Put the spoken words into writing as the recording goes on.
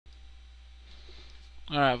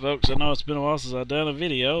Alright folks, I know it's been a while since I've done a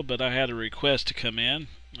video, but I had a request to come in,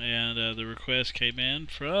 and the request came in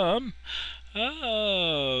from,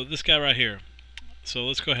 this guy right here. So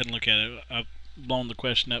let's go ahead and look at it. I've blown the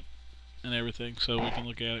question up and everything so we can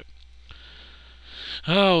look at it.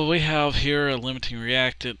 Oh, we have here a limiting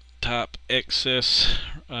reactant type excess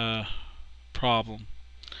problem.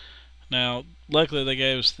 Now, luckily they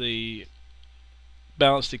gave us the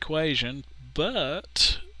balanced equation,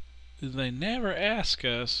 but they never ask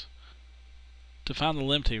us to find the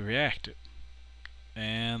limiting reactant.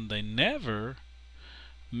 And they never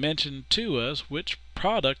mention to us which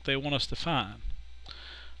product they want us to find.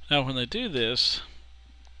 Now, when they do this,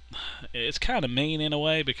 it's kind of mean in a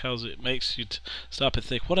way because it makes you stop and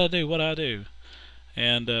think, what do I do? What do I do?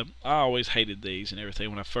 And I always hated these and everything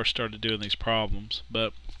when I first started doing these problems,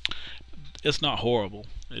 but it's not horrible.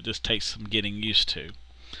 It just takes some getting used to.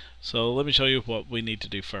 So let me show you what we need to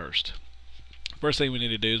do first. First thing we need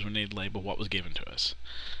to do is we need to label what was given to us.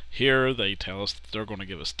 Here they tell us they're going to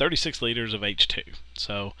give us 36 liters of H2.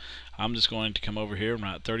 So I'm just going to come over here and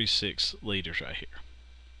write 36 liters right here.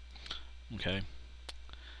 Okay.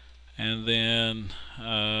 And then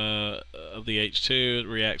of the H2, it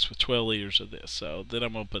reacts with 12 liters of this. So then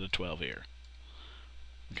I'm going to put a 12 here.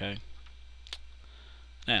 Okay.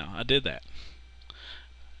 Now, I did that.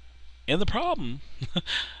 In the problem,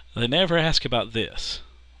 they never ask about this.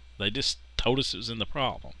 They just told us it was in the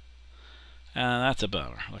problem. And that's a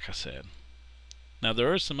bummer, like I said. Now,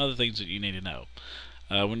 there are some other things that you need to know.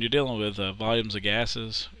 When you're dealing with volumes of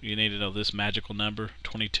gases, you need to know this magical number,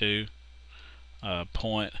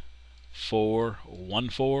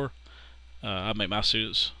 22.414. I make my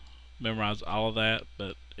students memorize all of that,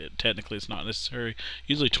 but technically it's not necessary.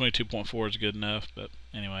 Usually 22.4 is good enough, but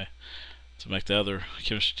anyway, to make the other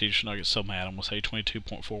chemistry teachers not get so mad, I'm going to say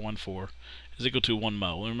 22.414 is equal to 1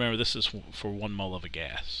 mole. And remember, this is for 1 mole of a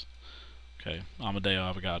gas. Okay, Amadeo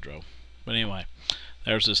Avogadro. But anyway,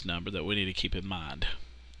 there's this number that we need to keep in mind.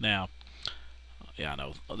 Now, yeah, I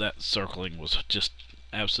know that circling was just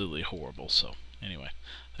absolutely horrible. So anyway,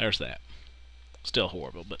 there's that. Still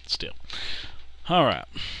horrible, but still. Alright,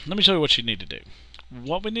 let me show you what you need to do.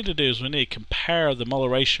 What we need to do is we need to compare the molar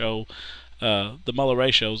ratio, the molar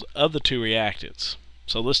ratios of the two reactants.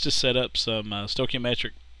 So let's just set up some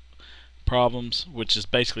stoichiometric problems, which is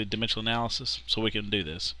basically dimensional analysis, so we can do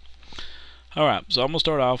this. Alright, so I'm going to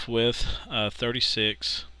start off with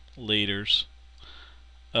 36 liters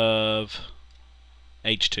of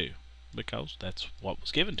H2 because that's what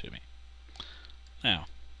was given to me. Now,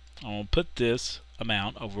 I'm going to put this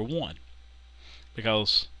amount over 1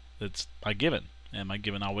 because it's my given, and my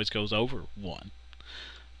given always goes over 1.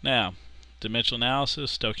 Now, dimensional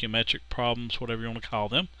analysis, stoichiometric problems, whatever you want to call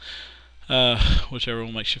them, whichever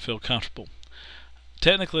one makes you feel comfortable.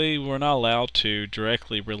 Technically, we're not allowed to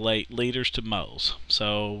directly relate liters to moles,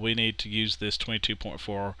 so we need to use this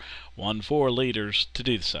 22.414 liters to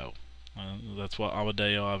do so. That's what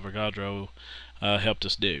Amadeo Avogadro helped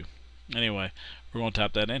us do. Anyway, we're going to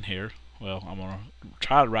type that in here. Well, I'm going to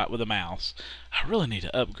try to write with a mouse. I really need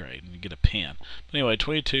to upgrade and get a pen. But anyway,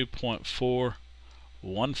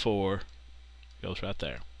 22.414 goes right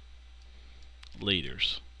there.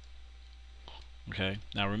 Liters. Okay,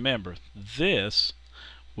 now remember, this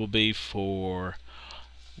will be for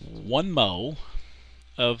 1 mole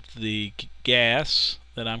of the gas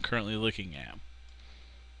that I'm currently looking at.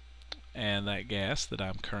 And that gas that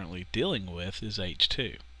I'm currently dealing with is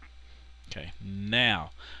H2. Okay,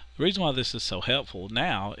 now, the reason why this is so helpful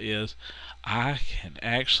now is I can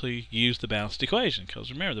actually use the balanced equation,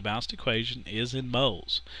 because remember, the balanced equation is in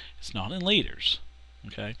moles. It's not in liters.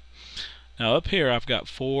 Okay. Now up here I've got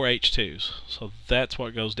 4 H2s, so that's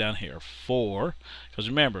what goes down here, 4, because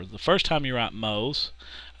remember, the first time you write moles,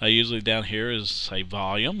 usually down here is, say,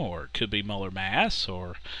 volume, or it could be molar mass,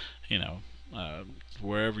 or, you know,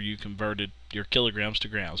 wherever you converted your kilograms to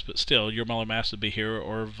grams, but still, your molar mass would be here,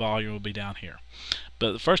 or volume would be down here.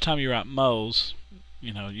 But the first time you write moles,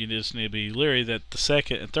 you know, you just need to be leery that the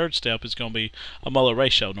second and third step is going to be a molar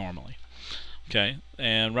ratio normally. Okay,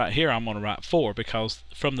 and right here I'm going to write 4 because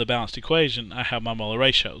from the balanced equation I have my molar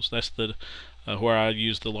ratios. That's the where I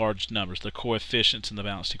use the large numbers, the coefficients in the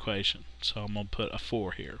balanced equation. So I'm going to put a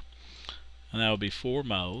 4 here, and that would be 4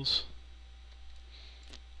 moles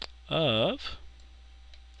of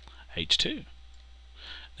H2.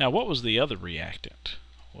 Now, what was the other reactant?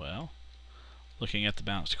 Well, looking at the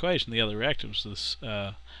balanced equation, the other reactant was this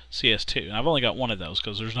CS2. And I've only got one of those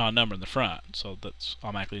because there's not a number in the front, so that's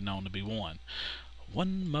automatically known to be 1.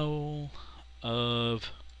 1 mole of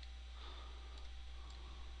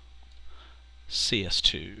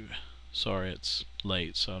CS2. Sorry, it's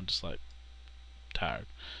late, so I'm just like tired.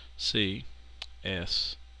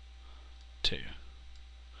 CS2.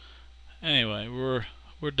 Anyway, we're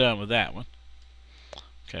done with that one.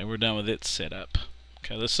 Okay, we're done with its setup.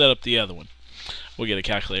 Okay, let's set up the other one. We'll get a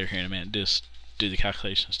calculator here in a minute. Just do the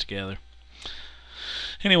calculations together.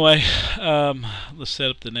 Anyway, let's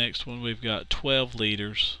set up the next one. We've got 12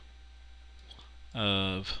 liters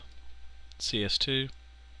of CS2.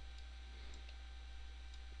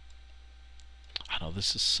 I know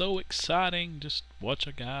this is so exciting. Just watch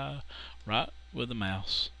a guy write with a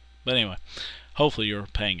mouse. But anyway, hopefully you're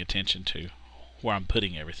paying attention to where I'm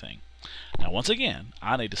putting everything. Now once again,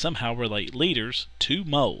 I need to somehow relate liters to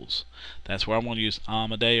moles. That's where I'm going to use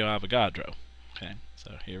Amadeo Avogadro. Okay,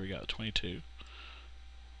 so here we go,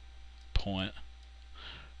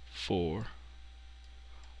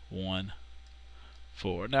 22.414.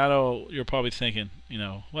 Now I know you're probably thinking,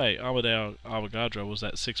 wait, Amadeo Avogadro was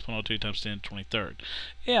that 6.02 times 10 to the 23rd.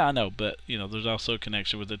 Yeah, I know, but there's also a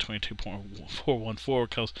connection with the 22.414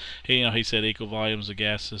 because he said equal volumes of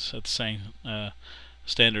gases at the same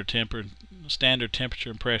standard temperature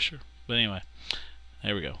and pressure. But anyway,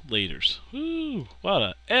 there we go, liters. Woo, what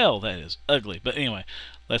a L that is, ugly. But anyway,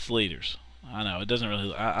 that's liters. I know it doesn't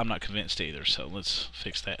really. I'm not convinced either. So let's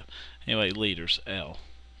fix that. Anyway, liters, L.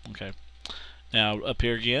 Okay. Now up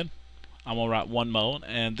here again, I'm gonna write 1 mole,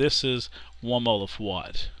 and this is 1 mole of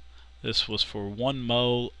what? This was for 1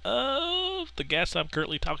 mole of the gas I'm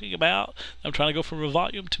currently talking about. I'm trying to go from a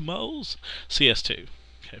volume to moles. CS2.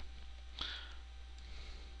 Okay.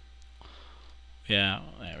 Yeah,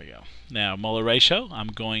 there we go. Now molar ratio, I'm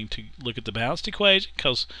going to look at the balanced equation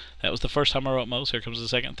because that was the first time I wrote moles. Here comes the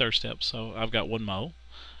second and third step. So I've got 1 mole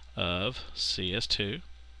of CS2.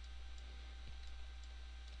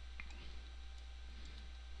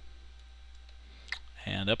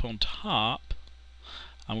 And up on top,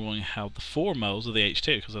 I'm going to have the 4 moles of the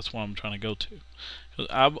H2 because that's what I'm trying to go to.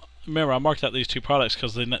 Remember, I marked out these two products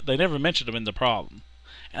because they never mentioned them in the problem,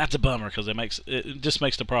 and that's a bummer because it just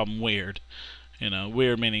makes the problem weird.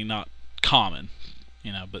 Weird meaning not common.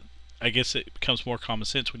 But I guess it becomes more common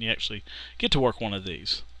sense when you actually get to work one of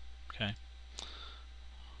these. Okay.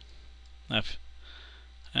 Now,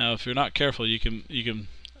 if you're not careful, you can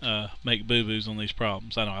make boo-boos on these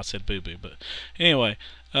problems. I know I said boo-boo, but anyway,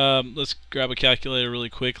 let's grab a calculator really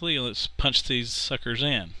quickly and let's punch these suckers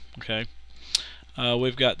in. Okay,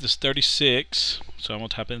 we've got this 36, so I'm going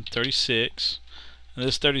to type in 36, and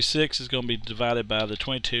this 36 is going to be divided by the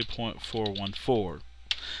 22.414.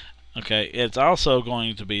 Okay, it's also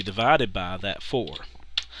going to be divided by that 4.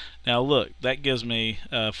 Now look, that gives me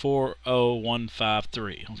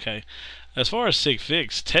 40153. Okay, as far as sig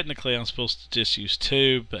figs, technically I'm supposed to just use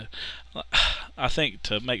 2, but I think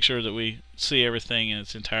to make sure that we see everything in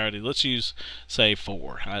its entirety, let's use, say,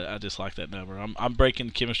 4. I just like that number. I'm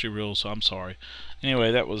breaking chemistry rules, so I'm sorry. Anyway,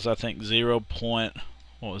 that was, I think, 0.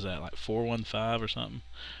 What was that, like 415 or something?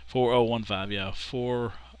 4015, yeah,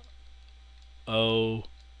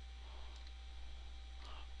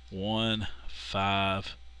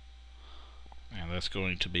 4015. And that's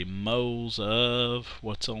going to be moles of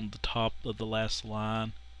what's on the top of the last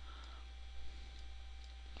line,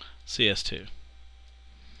 CS2.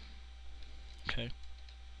 Okay.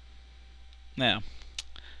 Now,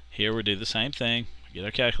 here we do the same thing. Get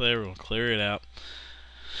our calculator, we'll clear it out.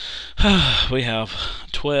 We have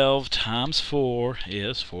 12 times 4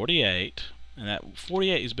 is 48, and that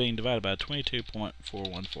 48 is being divided by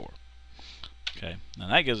 22.414. Okay, now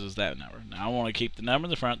that gives us that number. Now I want to keep the number in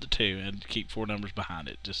the front, the 2, and keep 4 numbers behind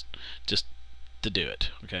it, just to do it.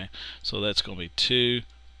 Okay, so that's going to be 2.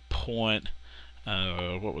 What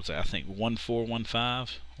was that? I think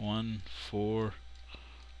 1415.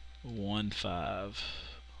 1415.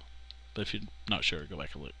 But if you're not sure, go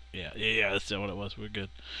back and look. Yeah, that's what it was. We're good.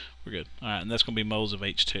 All right, and that's going to be moles of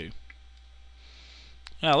H2.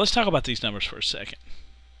 Now let's talk about these numbers for a second.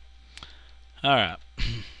 All right.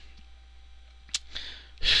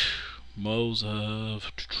 Moles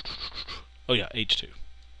of H2.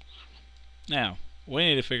 Now we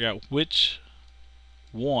need to figure out which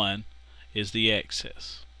one is the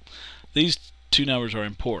excess. These two numbers are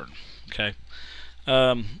important. Okay.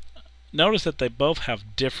 Notice that they both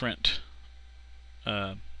have different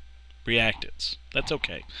reactants. That's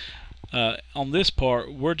okay. On this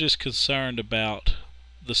part, we're just concerned about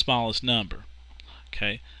the smallest number.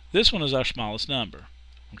 Okay. This one is our smallest number.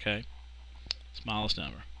 Okay. Smallest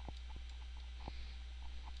number.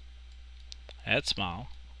 That's small.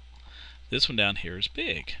 This one down here is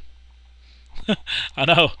big. I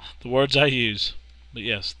know the words I use, but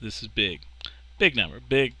yes, this is big. Big number.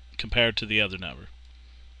 Big compared to the other number.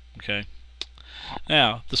 Okay.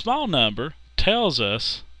 Now, the small number tells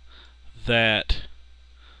us that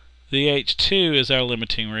the H2 is our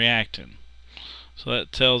limiting reactant. So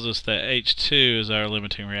that tells us that H2 is our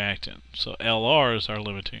limiting reactant. So LR is our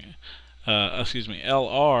limiting,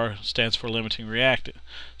 LR stands for limiting reactant.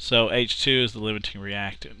 So H2 is the limiting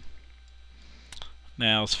reactant.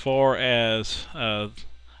 Now as far as our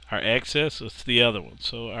excess, it's the other one.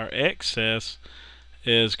 So our excess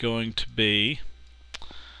is going to be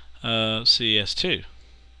CS2.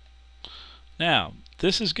 Now,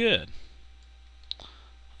 this is good.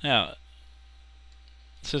 Now,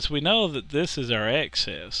 since we know that this is our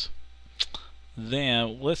excess,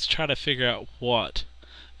 then let's try to figure out what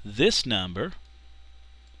this number,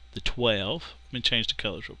 the 12, let me change the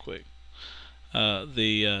colors real quick.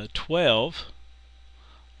 The 12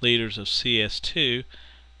 liters of CS2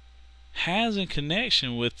 has in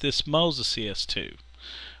connection with this moles of CS2.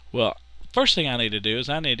 Well, first thing I need to do is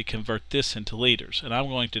I need to convert this into liters, and I'm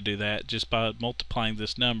going to do that just by multiplying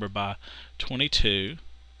this number by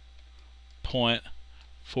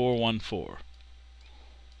 22.414.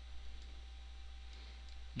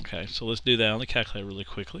 Okay, so let's do that on the calculator really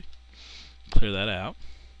quickly. Clear that out.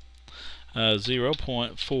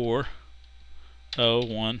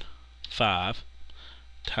 0.4015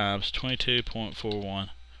 times 22.414,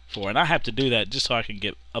 and I have to do that just so I can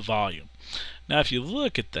get a volume. Now if you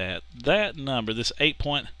look at that number, this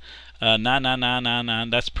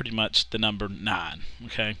 8.99999, that's pretty much the number 9.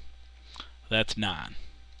 Okay, that's 9.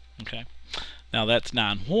 Okay, now that's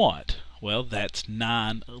 9 what? Well, that's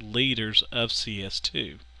 9 liters of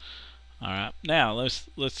CS2. Alright, now let's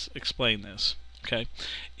explain this. Okay,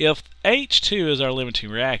 if H2 is our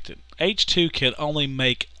limiting reactant, H2 can only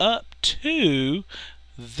make up to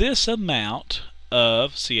this amount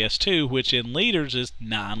of CS2, which in liters is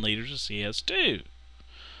 9 liters of CS2.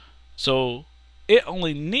 So it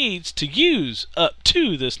only needs to use up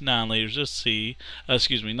to this 9 liters of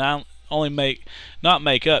not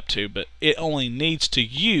make up to, but it only needs to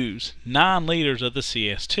use 9 liters of the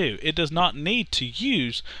CS2. It does not need to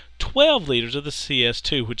use 12 liters of the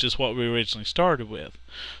CS2, which is what we originally started with.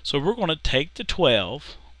 So we're going to take the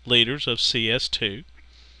 12 liters of CS2,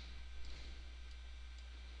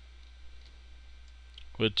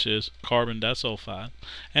 which is carbon disulfide,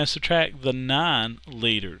 and subtract the 9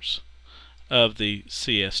 liters of the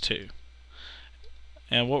CS2.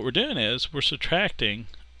 And what we're doing is we're subtracting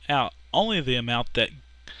out only the amount that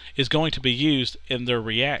is going to be used in their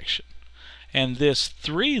reaction. And this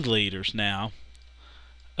 3 liters now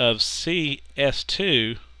of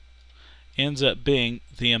CS2 ends up being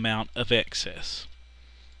the amount of excess.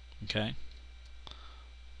 Okay?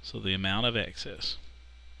 So the amount of excess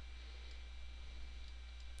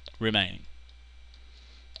remaining.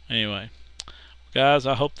 Anyway, guys,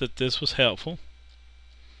 I hope that this was helpful.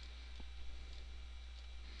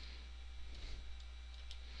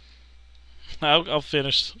 I'll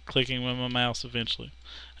finish clicking with my mouse eventually.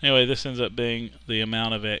 Anyway, this ends up being the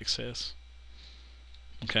amount of excess.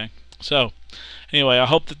 Okay, so anyway, I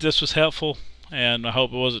hope that this was helpful, and I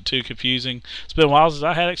hope it wasn't too confusing. It's been a while since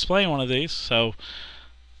I had to explain one of these, so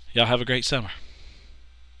y'all have a great summer.